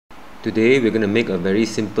Today we're going to make a very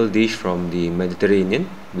simple dish from the Mediterranean,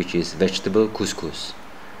 which is vegetable couscous.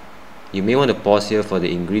 You may want to pause here for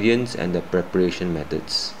the ingredients and the preparation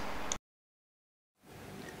methods.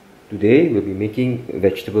 Today we'll be making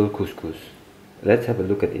vegetable couscous. Let's have a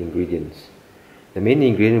look at the ingredients. The main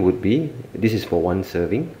ingredient would be, this is for one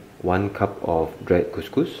serving, 1 cup of dried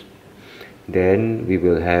couscous. Then we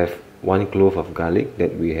will have 1 clove of garlic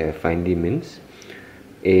that we have finely minced,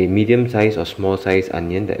 a medium size or small size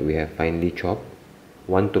onion that we have finely chopped,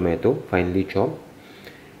 1 tomato finely chopped,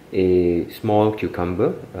 a small cucumber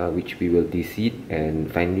which we will deseed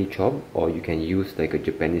and finely chop, or you can use like a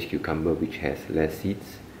Japanese cucumber which has less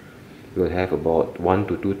seeds. We'll have about 1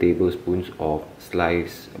 to 2 tablespoons of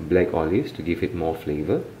sliced black olives to give it more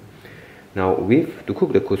flavor. Now to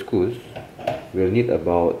cook the couscous, we'll need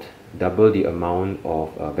about double the amount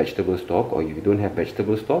of vegetable stock, or if you don't have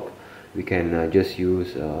vegetable stock, we can just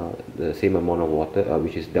use the same amount of water,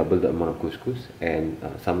 which is double the amount of couscous, and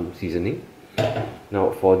some seasoning.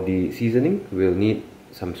 Now for the seasoning, we'll need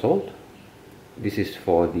some salt. This is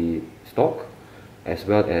for the stock, as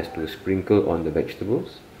well as to sprinkle on the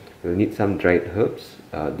vegetables. We'll need some dried herbs.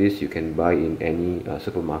 This you can buy in any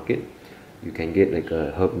supermarket. You can get like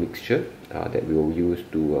a herb mixture that we will use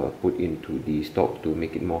to put into the stock to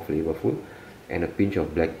make it more flavorful, and a pinch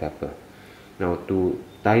of black pepper. Now to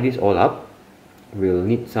tie this all up, we'll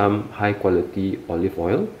need some high quality olive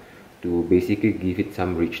oil to basically give it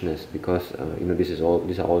some richness, because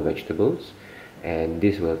these are all vegetables, and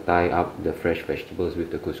this will tie up the fresh vegetables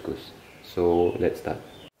with the couscous. So let's start.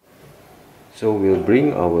 So we'll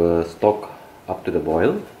bring our stock up to the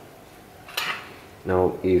boil.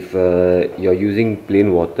 Now if you're using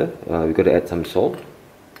plain water, we've got to add some salt,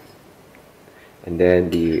 and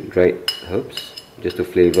then the dried herbs just to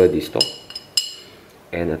flavor the stock,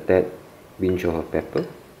 and a tad pinch of pepper.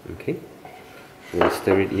 Okay, we'll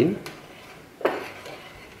stir it in.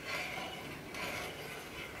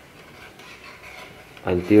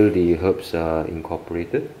 Until the herbs are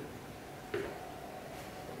incorporated.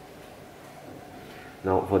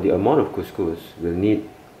 Now for the amount of couscous, we'll need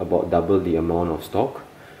about double the amount of stock.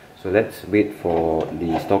 So let's wait for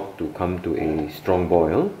the stock to come to a strong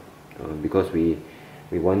boil, because we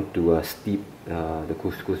want to steep the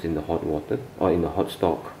couscous in the hot water, or in the hot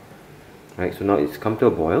stock. Right, so now it's come to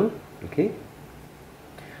a boil. Okay,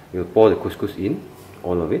 we'll pour the couscous in,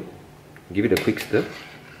 all of it, give it a quick stir.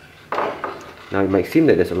 Now it might seem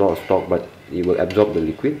that there's a lot of stock, but it will absorb the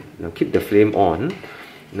liquid. Now keep the flame on.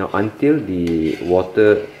 Now until the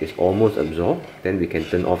water is almost absorbed, then we can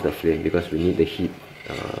turn off the flame, because we need the heat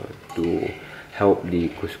to help the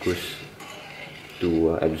couscous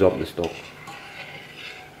to absorb the stock.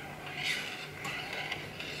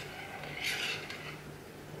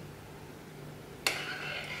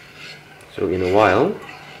 So in a while,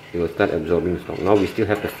 it will start absorbing the stock. Now we still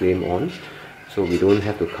have the flame on, so we don't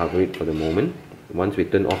have to cover it for the moment. Once we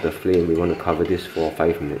turn off the flame, we want to cover this for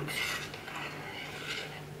 5 minutes.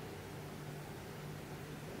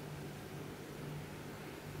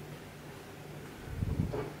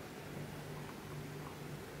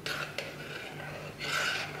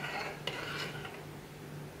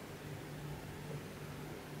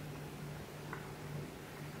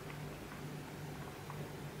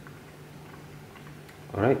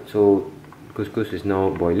 Alright, so couscous is now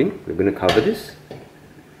boiling. We're going to cover this,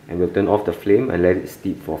 and we'll turn off the flame and let it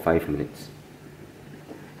steep for 5 minutes.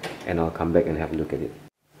 And I'll come back and have a look at it.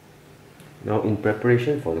 Now in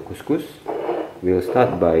preparation for the couscous, we'll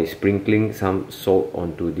start by sprinkling some salt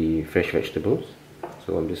onto the fresh vegetables.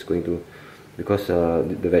 So I'm just going to, because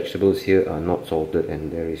the vegetables here are not salted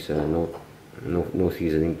and there is no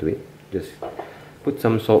seasoning to it, just put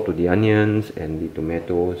some salt to the onions and the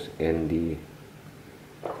tomatoes and the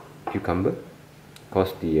cucumber,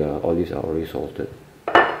 because the olives are already salted,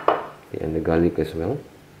 and the garlic as well.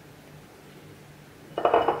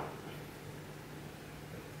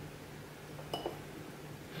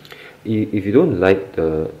 If you don't like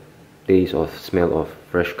the taste or smell of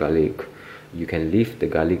fresh garlic, you can leave the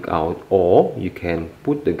garlic out, or you can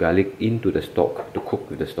put the garlic into the stock to cook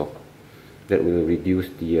with the stock. That will reduce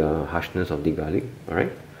the harshness of the garlic.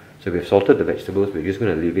 Alright, so we've salted the vegetables. We're just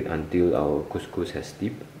going to leave it until our couscous has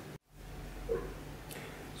steeped.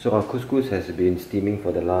 So our couscous has been steaming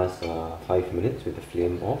for the last 5 minutes with the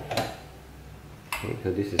flame off. Okay,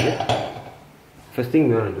 so this is it. First thing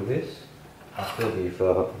we want to do is, after we've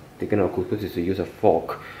taken our couscous, is to use a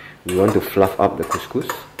fork. We want to fluff up the couscous.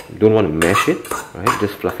 You don't want to mash it, right?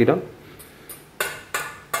 Just fluff it up.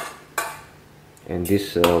 And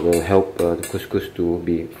this will help the couscous to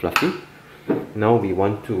be fluffy. Now we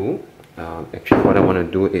want to, actually what I want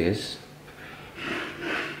to do is,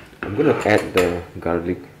 I'm going to add the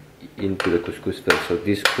garlic into the couscous first. So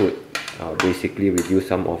this could basically reduce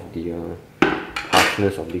some of the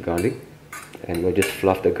harshness of the garlic, and we'll just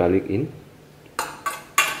fluff the garlic in.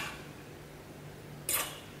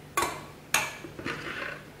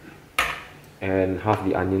 And half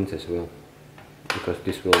the onions as well, because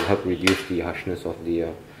this will help reduce the harshness of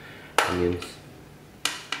the onions.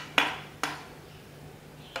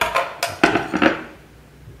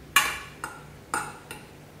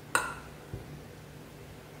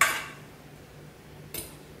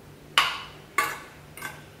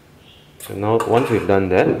 So now once we've done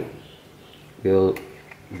that, we'll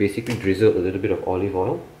basically drizzle a little bit of olive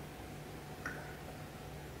oil,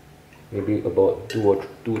 maybe about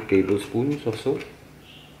 2 tablespoons or so.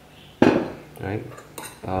 Right,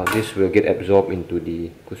 this will get absorbed into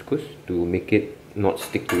the couscous to make it not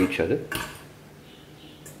stick to each other.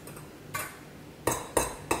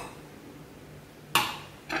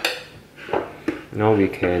 Now we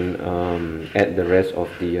can add the rest of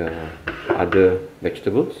the other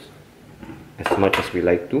vegetables as much as we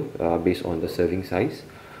like to, based on the serving size.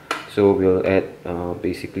 So we'll add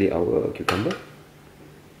basically our cucumber.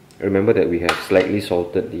 Remember that we have slightly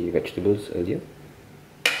salted the vegetables earlier,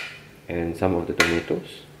 and some of the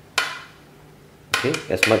tomatoes, okay,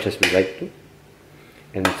 as much as we like to,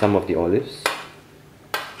 and some of the olives.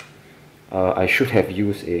 I should have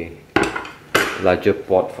used a larger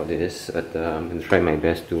pot for this, but I'm going to try my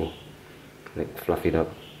best to fluff it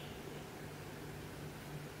up.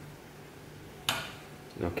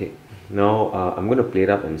 Okay, now I'm going to plate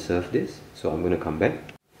up and serve this, so I'm going to come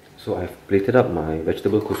back. So I've plated up my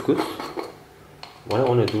vegetable couscous. What I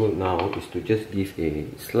want to do now is to just give a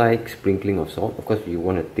slight sprinkling of salt. Of course, you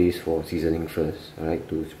want to taste for seasoning first, alright,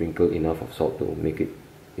 to sprinkle enough of salt to make it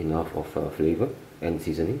enough of flavor and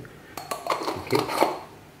seasoning. Okay,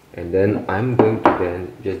 and then I'm going to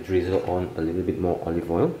then just drizzle on a little bit more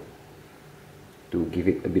olive oil to give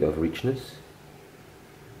it a bit of richness.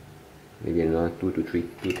 Maybe another 2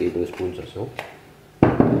 tablespoons or so.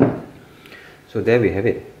 So there we have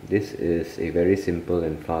it. This is a very simple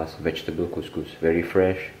and fast vegetable couscous. Very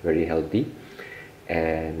fresh, very healthy,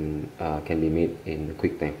 and can be made in a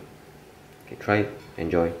quick time. Okay, try it,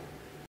 enjoy.